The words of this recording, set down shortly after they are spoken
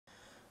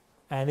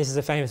and this is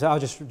a famous, I'll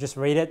just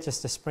read it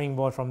just to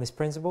springboard from this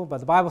principle. But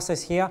the Bible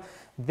says here,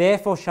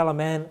 therefore shall a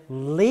man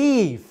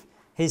leave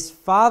his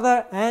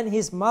father and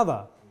his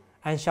mother,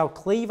 and shall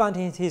cleave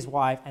unto his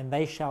wife, and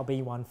they shall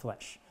be one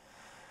flesh.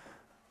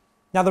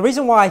 Now, the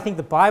reason why I think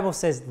the Bible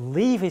says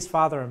leave his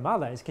father and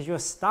mother is because you're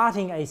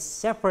starting a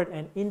separate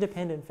and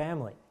independent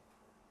family,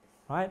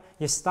 right?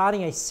 You're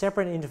starting a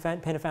separate and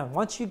independent family.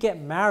 Once you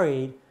get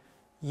married,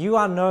 you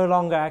are no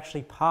longer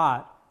actually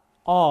part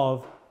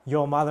of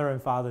your mother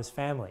and father's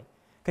family.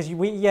 Because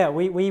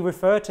we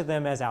refer to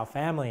them as our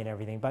family and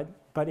everything,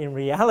 but in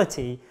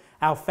reality,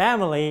 our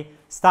family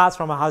starts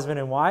from a husband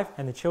and wife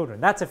and the children.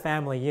 That's a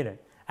family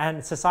unit.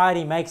 And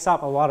society makes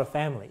up a lot of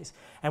families.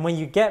 And when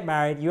you get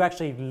married, you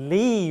actually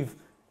leave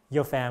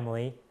your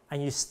family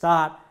and you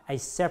start a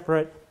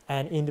separate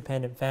and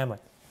independent family.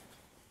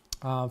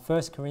 1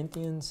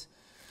 Corinthians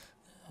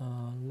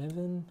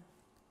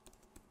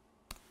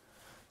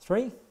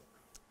 11:3.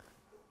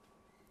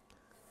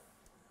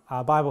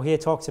 Our Bible here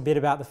talks a bit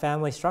about the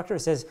family structure. It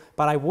says,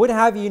 but I would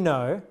have you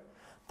know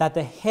that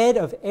the head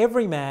of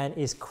every man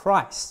is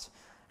Christ,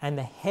 and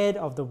the head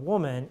of the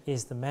woman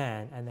is the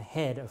man, and the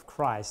head of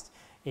Christ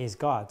is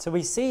God. So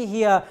we see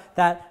here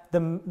that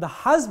the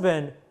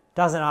husband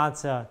doesn't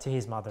answer to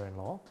his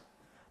mother-in-law.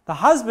 The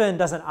husband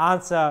doesn't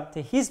answer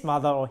to his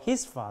mother or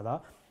his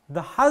father.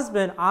 The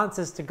husband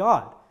answers to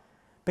God,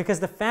 because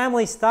the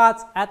family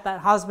starts at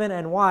that husband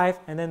and wife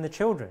and then the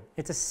children.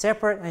 It's a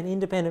separate and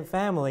independent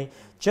family,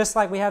 just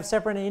like we have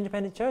separate and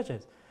independent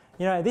churches.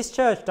 You know, this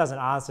church doesn't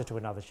answer to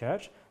another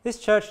church. This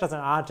church doesn't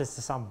answer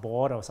to some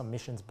board or some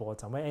missions board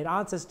somewhere. It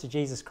answers to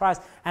Jesus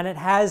Christ, and it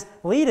has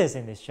leaders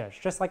in this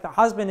church. Just like the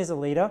husband is a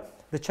leader,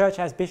 the church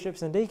has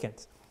bishops and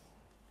deacons.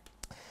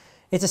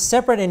 It's a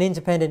separate and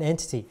independent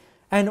entity.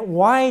 And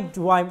why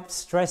do I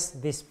stress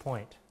this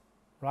point?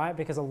 Right?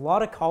 Because a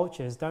lot of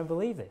cultures don't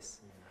believe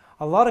this.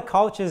 A lot of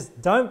cultures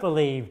don't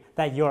believe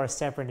that you're a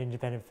separate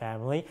independent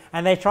family,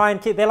 and they try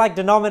and keep, they're like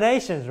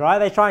denominations, right?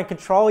 They try and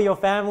control your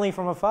family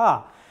from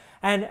afar.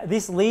 And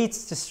this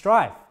leads to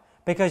strife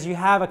because you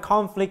have a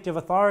conflict of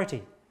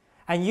authority.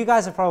 And you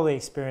guys have probably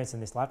experienced in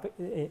this life,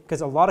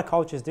 because a lot of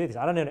cultures do this.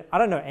 I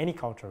don't know any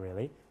culture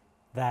really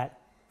that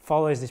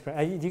follows this.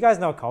 Do you guys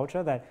know a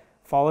culture that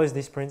follows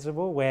this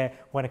principle where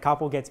when a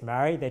couple gets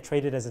married, they're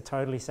treated as a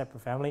totally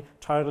separate family,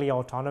 totally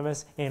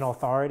autonomous in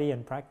authority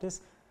and practice?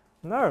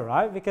 No,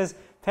 right? Because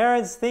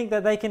parents think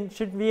that they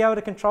should be able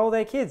to control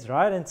their kids,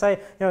 right? And say,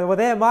 you know, well,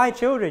 they're my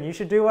children, you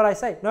should do what I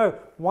say. No,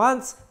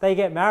 once they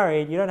get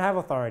married, you don't have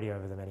authority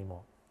over them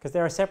anymore because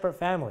they're a separate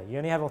family. You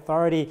only have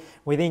authority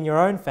within your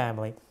own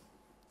family.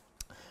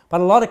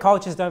 But a lot of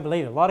cultures don't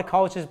believe it. A lot of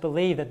cultures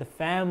believe that the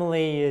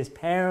family is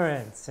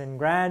parents and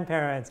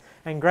grandparents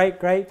and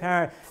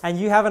great-great-parents, and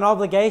you have an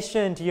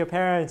obligation to your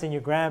parents and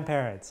your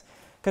grandparents.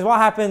 Because what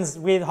happens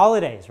with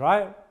holidays,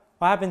 right?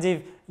 What happens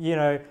if, you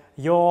know,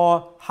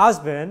 your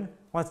husband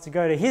wants to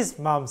go to his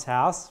mum's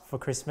house for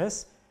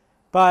Christmas,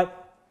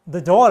 but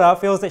the daughter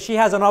feels that she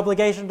has an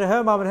obligation to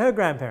her mum and her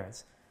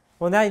grandparents?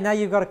 Well, now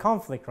you've got a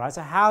conflict, right?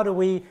 So how do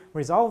we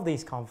resolve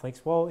these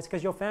conflicts? Well, it's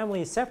because your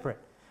family is separate.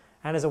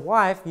 And as a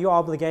wife, you're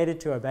obligated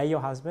to obey your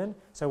husband.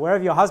 So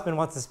wherever your husband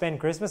wants to spend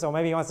Christmas, or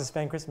maybe he wants to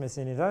spend Christmas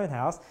in his own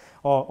house,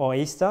 or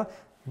Easter,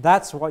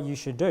 that's what you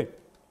should do.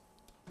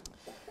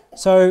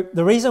 So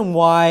the reason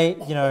why,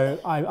 you know,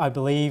 I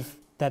believe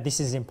that this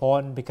is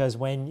important, because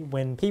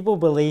when people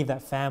believe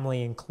that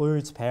family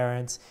includes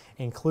parents,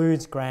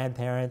 includes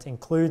grandparents,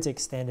 includes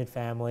extended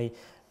family,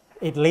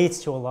 it leads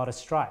to a lot of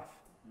strife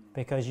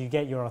because you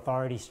get your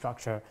authority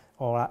structure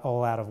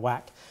all out of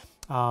whack.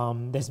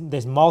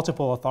 There's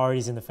multiple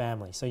authorities in the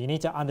family, so you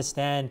need to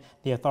understand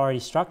the authority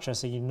structure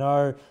so you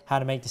know how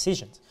to make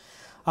decisions.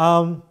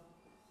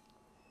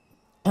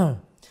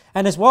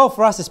 And as well,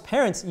 for us as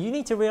parents, you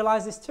need to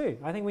realize this too.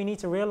 I think we need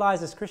to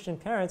realize as Christian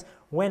parents,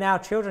 when our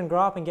children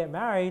grow up and get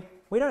married,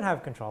 we don't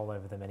have control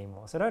over them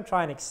anymore. So don't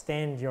try and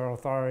extend your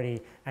authority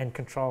and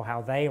control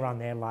how they run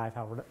their life,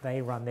 how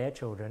they run their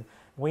children.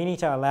 We need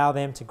to allow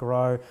them to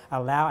grow,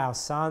 allow our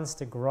sons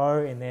to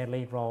grow in their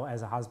lead role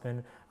as a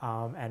husband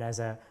and as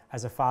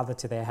a father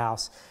to their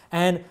house.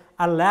 And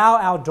allow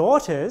our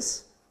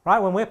daughters, right,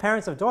 when we're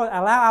parents of daughters,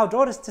 allow our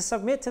daughters to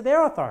submit to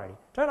their authority.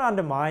 Don't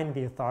undermine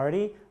the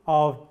authority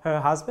of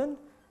her husband,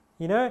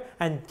 you know,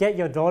 and get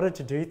your daughter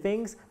to do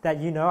things that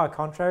you know are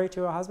contrary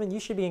to her husband. You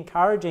should be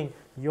encouraging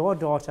your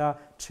daughter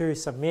to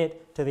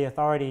submit to the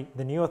authority,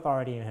 the new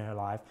authority in her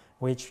life,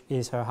 which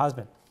is her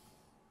husband.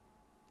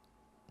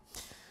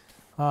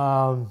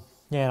 Yeah,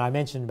 and I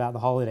mentioned about the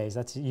holidays.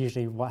 That's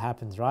usually what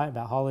happens, right?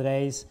 About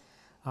holidays,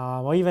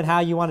 or even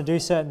how you want to do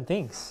certain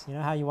things, you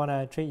know, how you want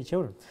to treat your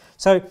children.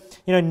 So,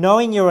 you know,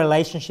 knowing your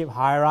relationship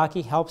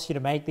hierarchy helps you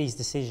to make these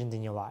decisions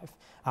in your life.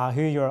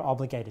 Who you're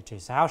obligated to.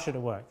 So how should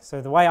it work?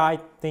 So the way I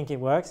think it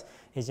works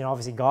is, you know,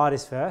 obviously God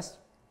is first,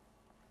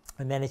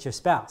 and then it's your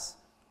spouse,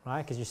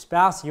 right? Because your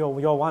spouse, you're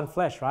one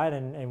flesh, right?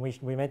 And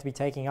we're meant to be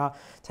taking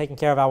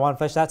care of our one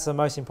flesh. That's the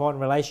most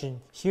important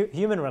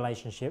human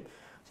relationship.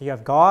 So you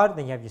have God,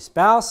 then you have your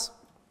spouse,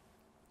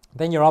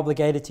 then you're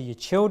obligated to your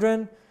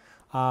children.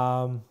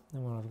 And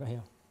what have I got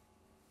here?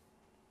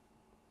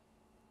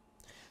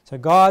 So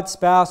God,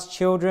 spouse,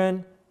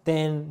 children,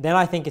 then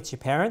I think it's your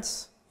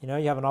parents. You know,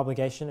 you have an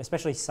obligation,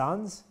 especially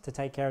sons, to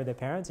take care of their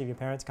parents if your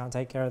parents can't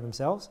take care of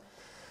themselves.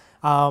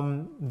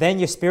 Then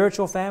your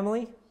spiritual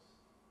family,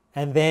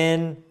 and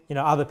then, you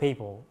know, other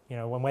people, you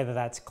know, whether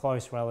that's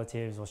close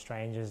relatives or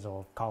strangers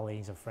or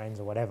colleagues or friends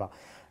or whatever.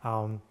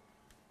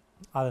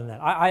 Other than that,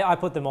 I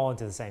put them all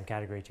into the same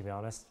category, to be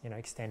honest. You know,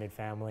 extended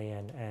family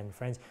and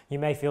friends. You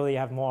may feel that you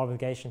have more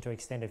obligation to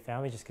extended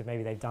family just because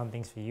maybe they've done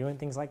things for you and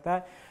things like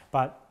that.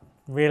 But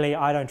really,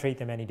 I don't treat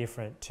them any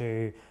different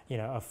to, you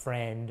know, a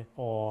friend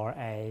or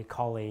a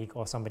colleague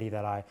or somebody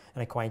that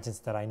an acquaintance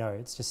that I know.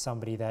 It's just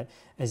somebody that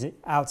is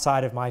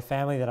outside of my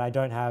family that I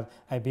don't have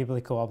a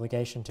biblical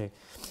obligation to.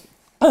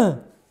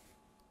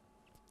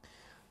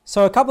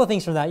 So a couple of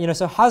things from that, you know,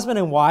 so husband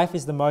and wife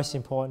is the most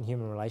important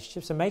human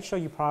relationship. So make sure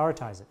you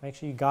prioritize it. Make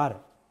sure you guard it,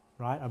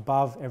 right,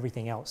 above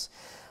everything else.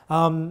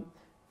 You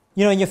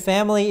know, in your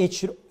family,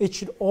 it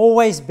should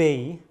always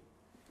be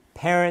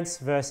parents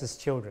versus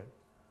children,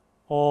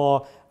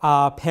 or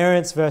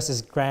parents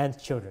versus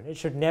grandchildren. It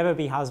should never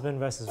be husband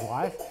versus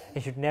wife.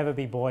 It should never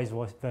be boys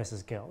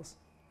versus girls,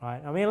 right?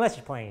 I mean, unless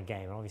you're playing a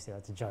game, obviously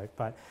that's a joke,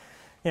 but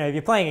you know, if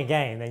you're playing a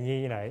game, then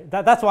you know,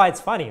 that's why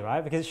it's funny,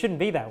 right? Because it shouldn't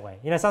be that way.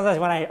 You know, sometimes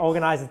when I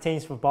organize the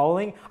teams for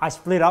bowling, I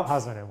split up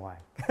husband and wife,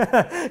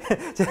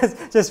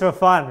 just for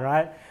fun,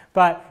 right?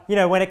 But, you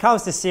know, when it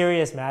comes to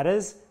serious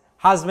matters,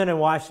 husband and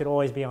wife should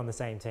always be on the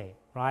same team,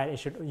 right?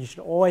 You should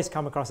always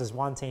come across as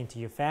one team to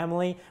your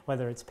family,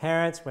 whether it's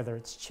parents, whether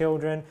it's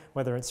children,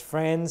 whether it's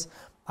friends.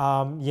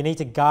 You need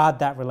to guard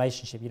that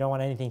relationship. You don't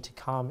want anything to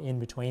come in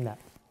between that.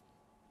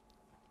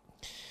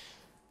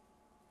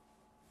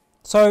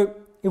 So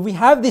if we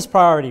have this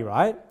priority,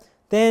 right,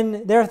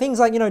 then there are things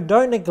like, you know,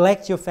 don't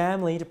neglect your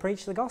family to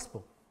preach the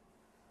gospel.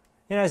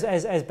 You know,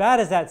 as bad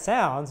as that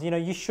sounds, you know,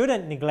 you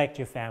shouldn't neglect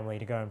your family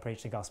to go and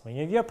preach the gospel. You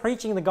know, if you're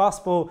preaching the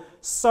gospel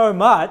so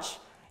much,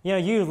 you know,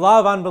 you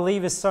love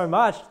unbelievers so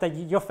much that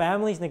your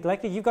family's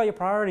neglected, you've got your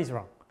priorities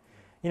wrong.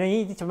 You know,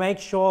 you need to make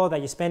sure that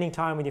you're spending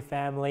time with your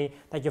family,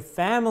 that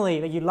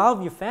you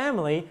love your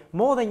family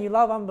more than you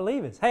love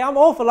unbelievers. Hey, I'm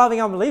all for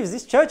loving unbelievers.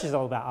 This church is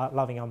all about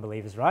loving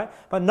unbelievers, right?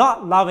 But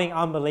not loving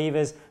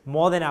unbelievers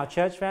more than our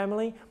church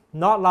family,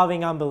 not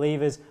loving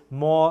unbelievers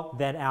more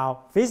than our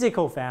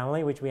physical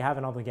family, which we have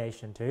an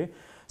obligation to.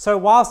 So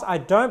whilst I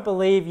don't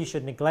believe you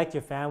should neglect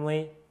your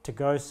family to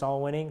go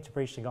soul winning, to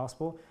preach the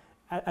gospel,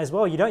 as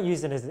well, you don't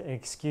use it as an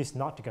excuse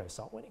not to go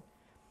soul winning.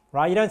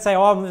 Right? You don't say,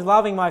 oh, I'm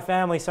loving my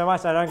family so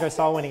much that I don't go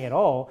soul winning at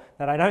all,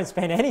 that I don't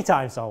spend any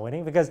time soul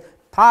winning, because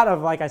part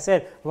of, like I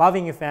said,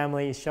 loving your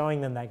family is showing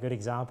them that good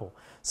example.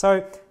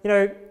 So, you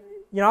know,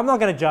 I'm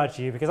not going to judge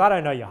you because I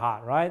don't know your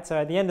heart, right? So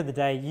at the end of the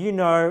day, you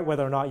know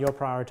whether or not you're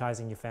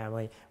prioritizing your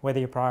family, whether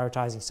you're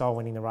prioritizing soul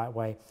winning the right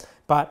way.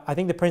 But I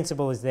think the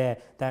principle is there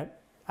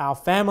that our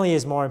family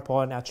is more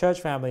important, our church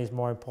family is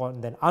more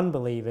important than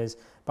unbelievers,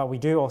 but we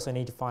do also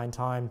need to find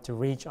time to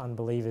reach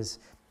unbelievers,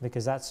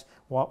 because that's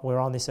what we're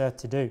on this earth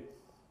to do.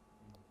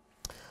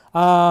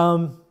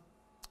 And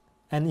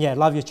yeah,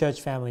 love your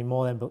church family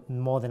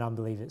more than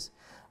unbelievers.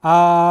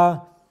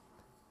 So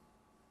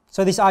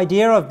this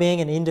idea of being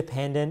an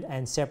independent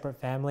and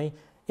separate family,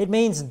 it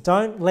means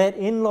don't let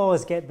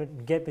in-laws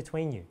get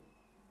between you,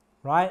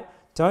 right?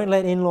 Don't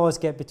let in-laws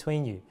get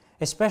between you,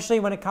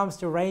 especially when it comes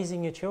to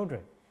raising your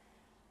children.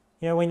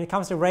 You know, when it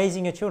comes to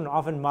raising your children,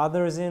 often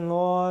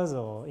mothers-in-laws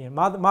or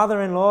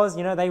mother-in-laws,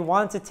 you know, they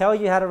want to tell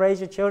you how to raise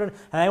your children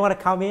and they want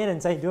to come in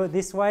and say, do it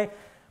this way.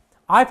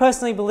 I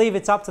personally believe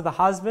it's up to the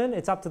husband,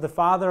 it's up to the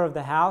father of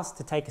the house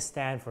to take a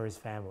stand for his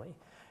family.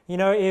 You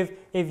know, if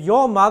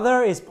your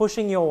mother is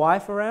pushing your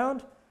wife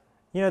around,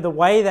 you know, the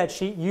way that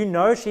she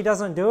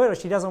doesn't do it or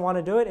she doesn't want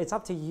to do it, it's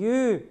up to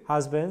you,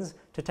 husbands,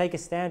 to take a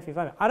stand for your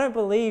family. I don't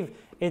believe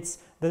it's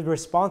the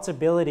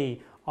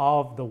responsibility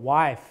of the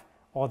wife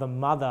or the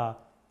mother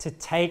to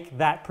take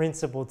that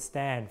principled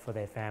stand for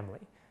their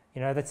family.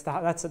 You know,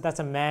 that's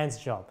a man's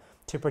job,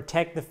 to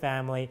protect the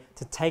family,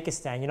 to take a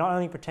stand. You're not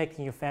only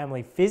protecting your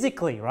family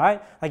physically,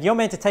 right? Like, you're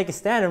meant to take a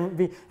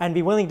stand and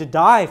be willing to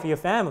die for your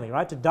family,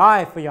 right? To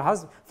die for your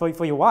husband,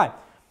 for your wife.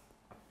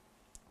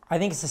 I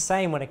think it's the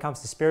same when it comes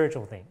to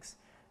spiritual things.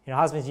 You know,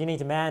 husbands, you need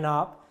to man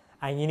up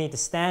and you need to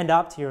stand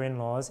up to your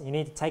in-laws. You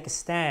need to take a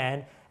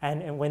stand,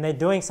 and when they're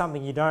doing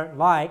something you don't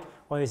like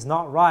or is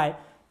not right,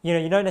 you know,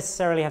 you don't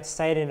necessarily have to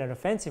say it in an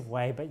offensive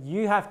way, but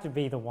you have to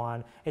be the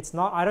one. It's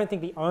not, I don't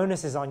think the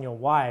onus is on your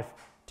wife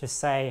to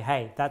say,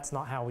 hey, that's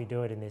not how we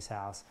do it in this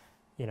house,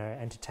 you know,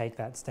 and to take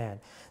that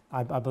stand.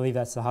 I believe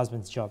that's the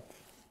husband's job.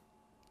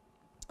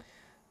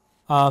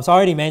 So I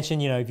already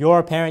mentioned, you know, if you're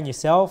a parent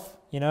yourself,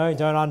 you know,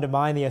 don't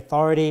undermine the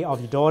authority of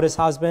your daughter's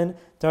husband.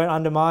 Don't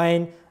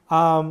undermine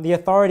the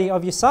authority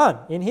of your son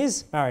in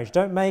his marriage.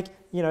 Don't make,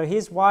 you know,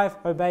 his wife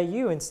obey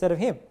you instead of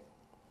him.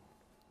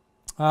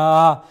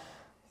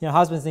 You know,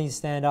 husbands need to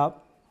stand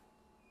up.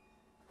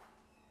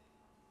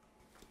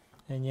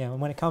 And yeah,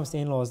 when it comes to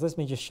in-laws, let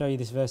me just show you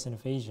this verse in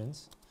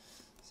Ephesians.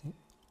 See?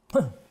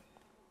 You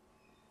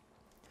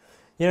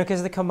know,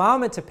 because the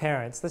commandment to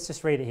parents, let's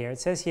just read it here. It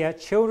says here,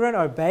 children,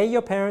 obey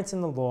your parents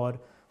in the Lord,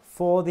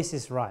 for this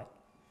is right.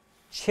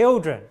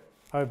 Children,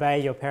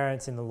 obey your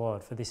parents in the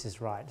Lord, for this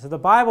is right. So the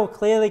Bible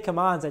clearly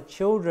commands that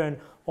children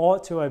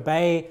ought to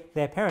obey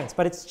their parents.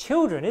 But it's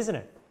children, isn't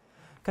it?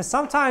 Because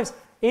sometimes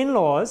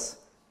in-laws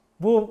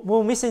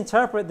will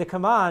misinterpret the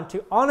command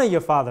to honor your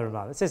father and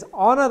mother. It says,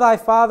 honor thy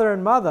father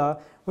and mother,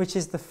 which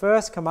is the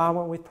first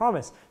commandment with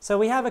promise. So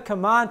we have a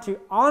command to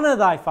honor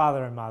thy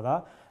father and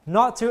mother,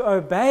 not to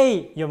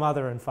obey your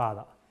mother and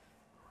father.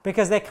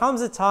 Because there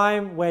comes a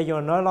time where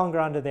you're no longer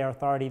under their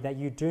authority, that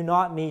you do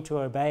not need to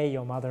obey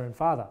your mother and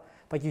father,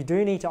 but you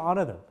do need to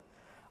honor them.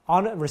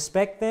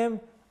 Respect them,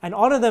 and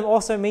honor them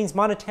also means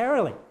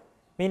monetarily,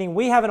 meaning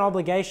we have an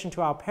obligation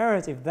to our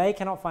parents. If they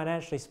cannot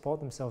financially support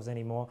themselves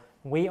anymore,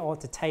 we ought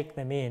to take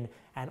them in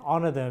and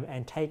honor them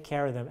and take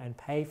care of them and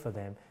pay for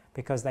them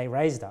because they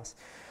raised us.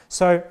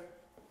 So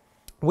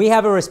we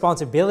have a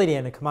responsibility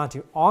and a command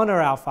to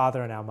honor our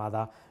father and our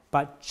mother,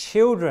 but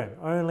children,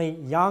 only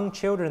young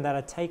children that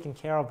are taken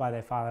care of by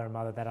their father and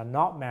mother that are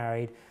not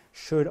married,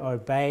 should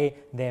obey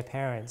their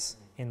parents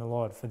in the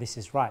Lord, for this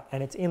is right.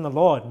 And it's in the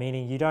Lord,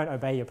 meaning you don't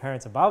obey your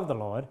parents above the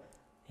Lord.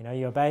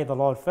 You obey the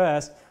Lord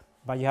first,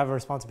 but you have a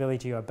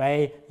responsibility to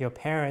obey your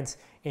parents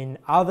in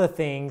other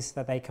things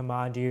that they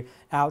command you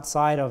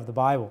outside of the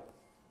Bible.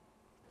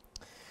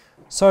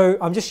 So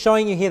I'm just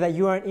showing you here that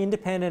you are an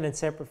independent and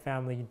separate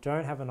family. You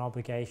don't have an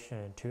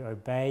obligation to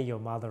obey your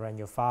mother and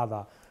your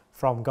father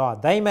from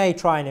God. They may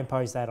try and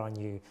impose that on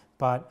you,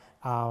 but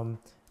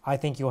I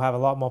think you'll have a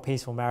lot more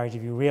peaceful marriage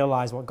if you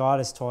realize what God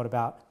has taught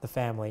about the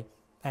family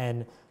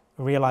and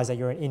realize that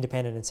you're an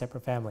independent and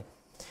separate family.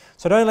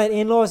 So don't let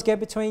in-laws get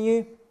between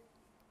you.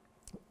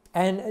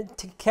 And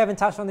Kevin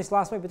touched on this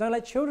last week, but don't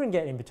let children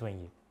get in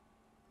between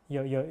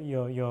you,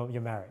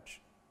 your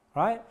marriage,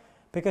 right?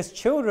 Because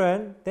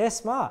children, they're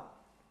smart.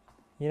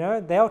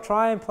 They'll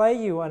try and play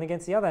you one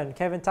against the other. And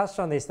Kevin touched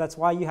on this. That's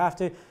why you have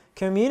to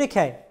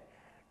communicate,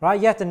 right?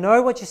 You have to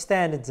know what your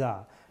standards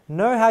are.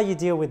 Know how you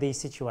deal with these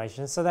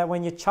situations so that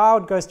when your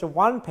child goes to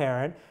one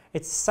parent,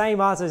 it's the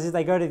same answer as if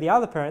they go to the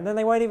other parent, then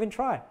they won't even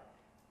try.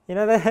 They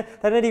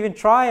don't even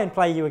try and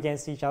play you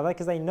against each other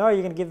because they know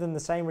you're going to give them the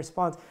same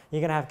response.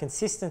 You're going to have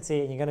consistency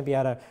and you're going to be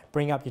able to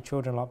bring up your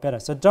children a lot better.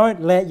 So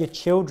don't let your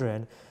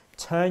children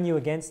turn you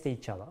against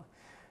each other.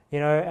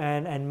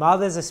 And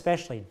mothers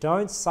especially,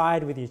 don't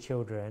side with your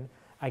children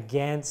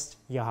against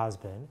your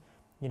husband.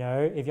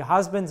 If your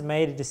husband's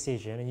made a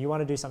decision and you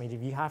want to do something,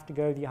 you have to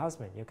go with your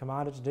husband. You're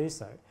commanded to do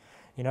so.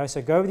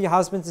 So go with your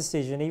husband's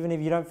decision, even if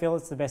you don't feel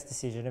it's the best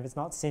decision. If it's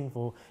not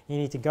sinful, you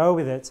need to go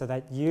with it so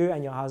that you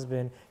and your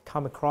husband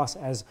come across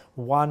as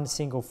one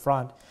single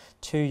front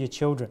to your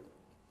children.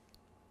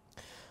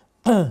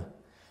 And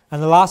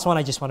the last one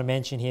I just want to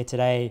mention here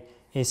today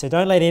is, so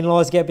don't let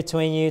in-laws get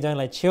between you, don't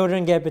let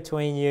children get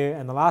between you,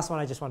 and the last one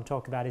I just want to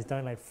talk about is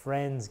don't let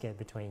friends get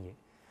between you.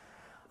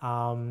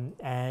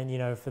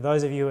 For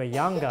those of you who are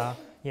younger,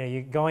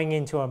 you're going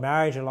into a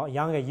marriage a lot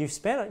younger,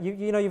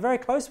 you're very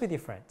close with your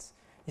friends.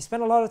 You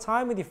spend a lot of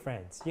time with your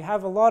friends. You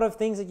have a lot of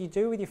things that you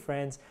do with your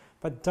friends,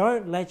 but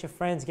don't let your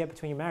friends get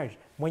between your marriage.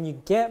 When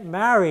you get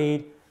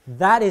married,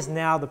 that is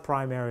now the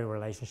primary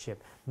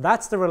relationship.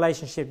 That's the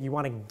relationship you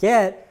want to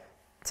get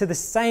to the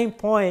same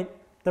point,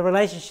 the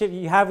relationship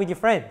you have with your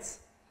friends,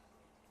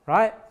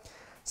 right?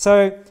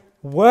 So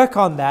work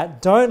on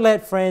that. Don't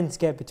let friends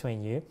get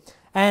between you.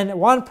 And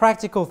one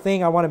practical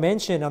thing I want to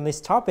mention on this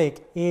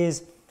topic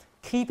is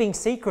keeping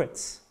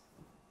secrets.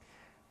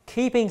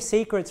 Keeping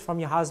secrets from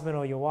your husband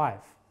or your wife.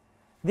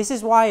 This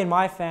is why in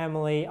my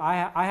family,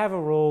 I have a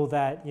rule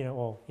that,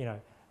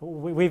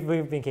 we've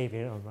been keeping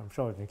it, I'm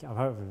sure I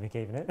hope we've been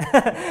keeping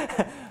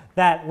it,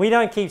 that we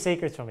don't keep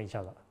secrets from each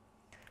other.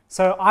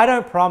 So I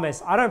don't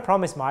promise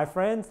my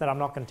friends that I'm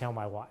not going to tell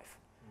my wife.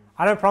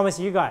 I don't promise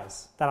you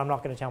guys that I'm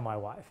not going to tell my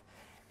wife.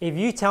 If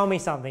you tell me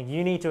something,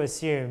 you need to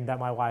assume that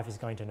my wife is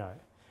going to know.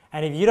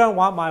 And if you don't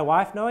want my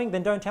wife knowing,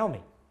 then don't tell me.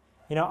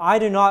 I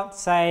do not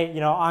say,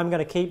 I'm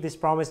going to keep this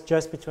promise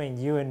just between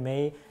you and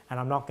me,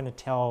 and I'm not going to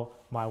tell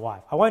my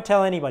wife. I won't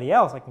tell anybody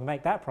else. I can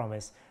make that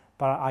promise,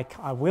 but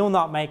I will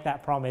not make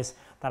that promise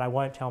that I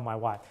won't tell my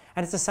wife.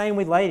 And it's the same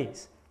with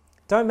ladies.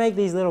 Don't make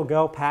these little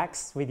girl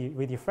pacts with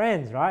your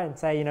friends, right? And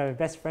say,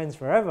 best friends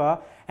forever,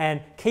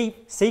 and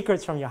keep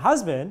secrets from your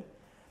husband.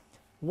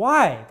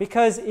 Why?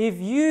 Because if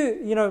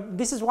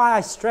this is why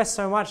I stress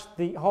so much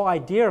the whole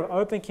idea of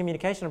open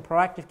communication and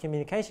proactive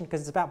communication,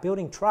 because it's about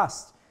building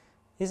trust,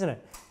 isn't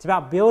it? It's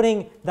about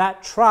building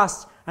that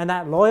trust and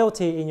that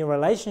loyalty in your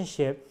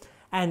relationship,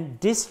 and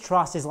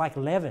distrust is like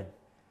leaven.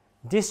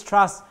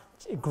 Distrust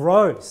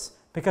grows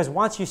because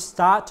once you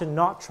start to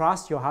not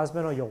trust your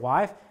husband or your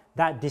wife,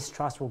 that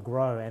distrust will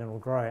grow and it will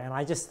grow. And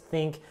I just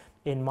think,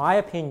 in my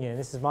opinion,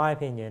 this is my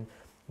opinion,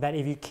 that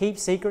if you keep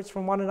secrets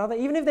from one another,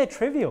 even if they're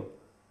trivial,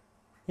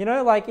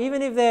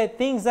 even if they're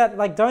things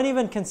that don't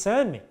even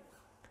concern me,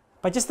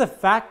 but just the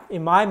fact,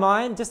 in my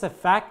mind, just the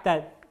fact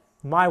that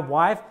my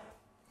wife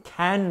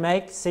can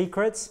make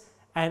secrets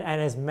and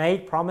has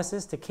made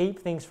promises to keep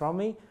things from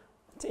me,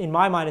 in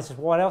my mind, it's just,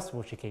 what else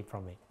will she keep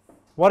from me?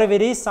 What if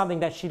it is something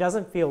that she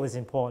doesn't feel is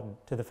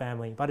important to the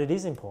family, but it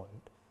is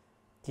important?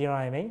 Do you know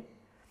what I mean?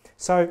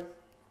 So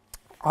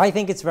I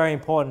think it's very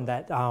important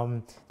that,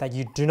 that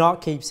you do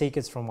not keep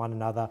secrets from one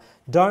another.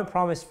 Don't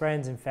promise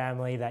friends and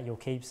family that you'll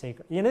keep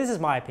secrets. This is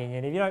my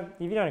opinion. If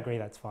you don't agree,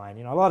 that's fine.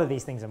 A lot of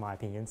these things are my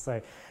opinion.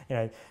 So,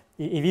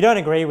 if you don't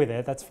agree with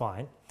it, that's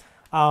fine.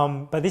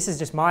 But this is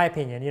just my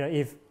opinion.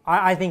 If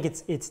I think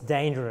it's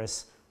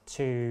dangerous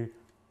to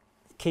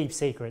keep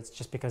secrets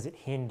just because it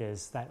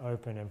hinders that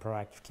open and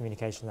proactive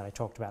communication that I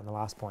talked about in the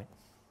last point.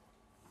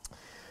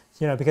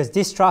 Because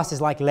distrust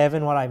is like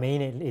leaven. What I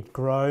mean, it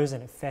grows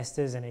and it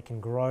festers and it can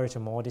grow to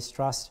more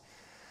distrust.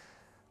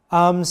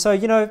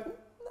 So,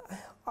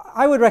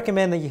 I would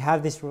recommend that you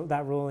have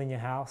that rule in your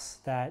house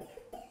that,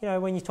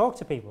 when you talk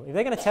to people, if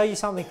they're going to tell you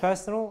something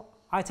personal,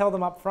 I tell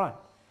them up front.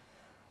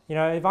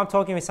 If I'm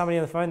talking with somebody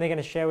on the phone, they're going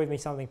to share with me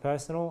something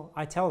personal,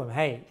 I tell them,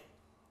 hey,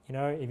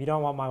 if you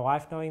don't want my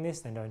wife knowing this,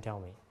 then don't tell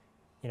me.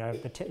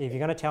 But if you're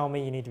going to tell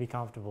me, you need to be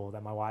comfortable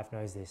that my wife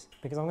knows this,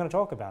 because I'm going to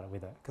talk about it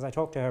with her, because I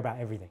talk to her about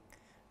everything.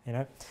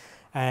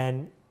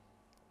 And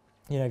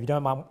if you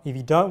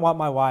don't want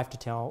my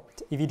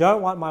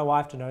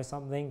wife to know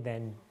something,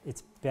 then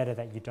it's better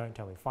that you don't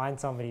tell me. Find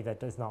somebody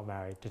that is not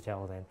married to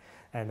tell them,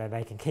 and then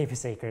they can keep a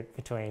secret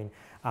between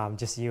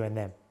just you and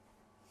them.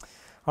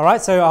 All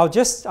right, so I'll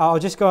just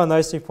go on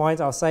those 2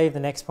 points. I'll save the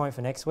next point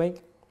for next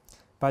week,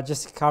 but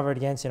just to cover it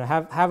again, so,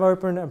 have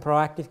open and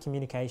proactive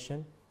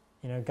communication.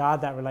 Guard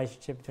that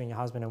relationship between your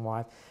husband and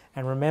wife,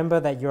 and remember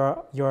that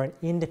you're an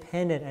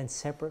independent and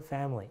separate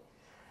family.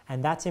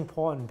 And that's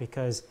important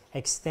because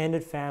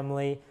extended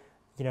family,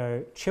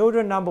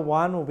 children, number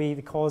one, will be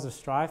the cause of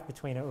strife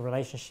between a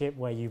relationship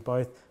where you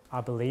both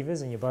are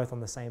believers and you're both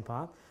on the same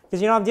path.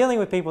 Because, I'm dealing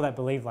with people that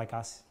believe like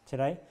us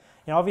today.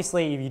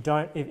 Obviously,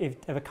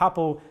 if a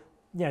couple,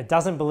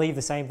 doesn't believe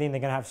the same thing,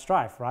 they're going to have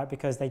strife, right?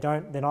 Because they're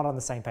not on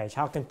the same page.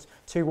 How can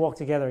two walk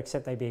together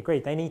except they be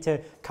agreed? They need to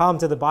come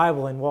to the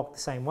Bible and walk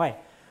the same way.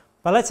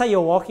 But let's say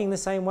you're walking the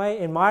same way.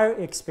 In my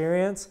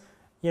experience,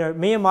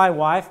 me and my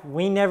wife,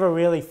 we never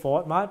really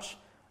fought much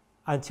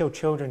until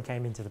children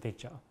came into the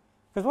picture.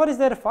 Because what is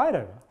there to fight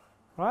over,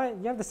 right?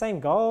 You have the same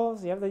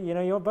goals.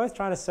 You're both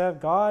trying to serve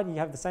God. You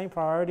have the same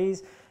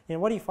priorities.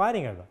 What are you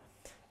fighting over?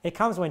 It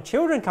comes when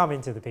children come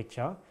into the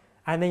picture,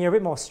 and then you're a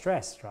bit more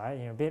stressed, right?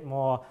 A bit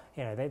more,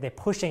 they're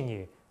pushing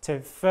you to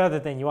further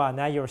than you are.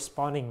 Now you're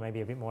responding maybe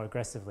a bit more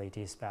aggressively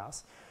to your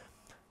spouse.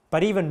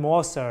 But even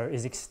more so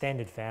is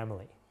extended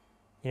family.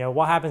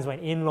 What happens when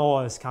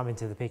in-laws come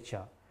into the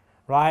picture?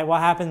 Right? What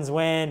happens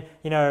when,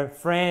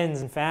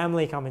 friends and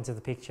family come into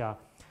the picture?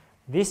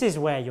 This is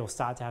where you'll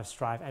start to have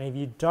strife. And if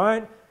you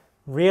don't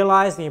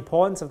realize the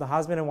importance of the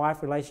husband and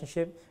wife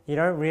relationship, you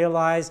don't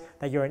realize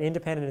that you're an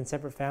independent and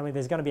separate family,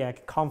 there's going to be a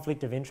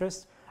conflict of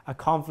interest, a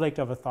conflict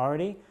of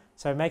authority.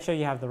 So make sure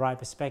you have the right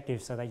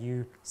perspective so that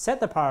you set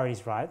the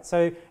priorities right.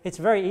 So it's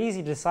very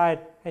easy to decide,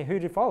 hey, who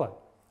to follow,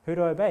 who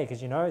to obey,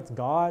 because it's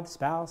God,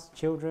 spouse,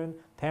 children,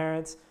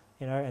 parents,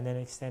 and then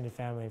extended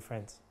family and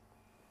friends.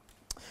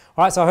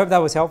 All right, so I hope that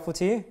was helpful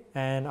to you,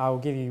 and I will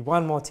give you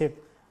one more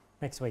tip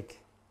next week.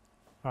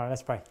 All right,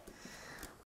 let's pray.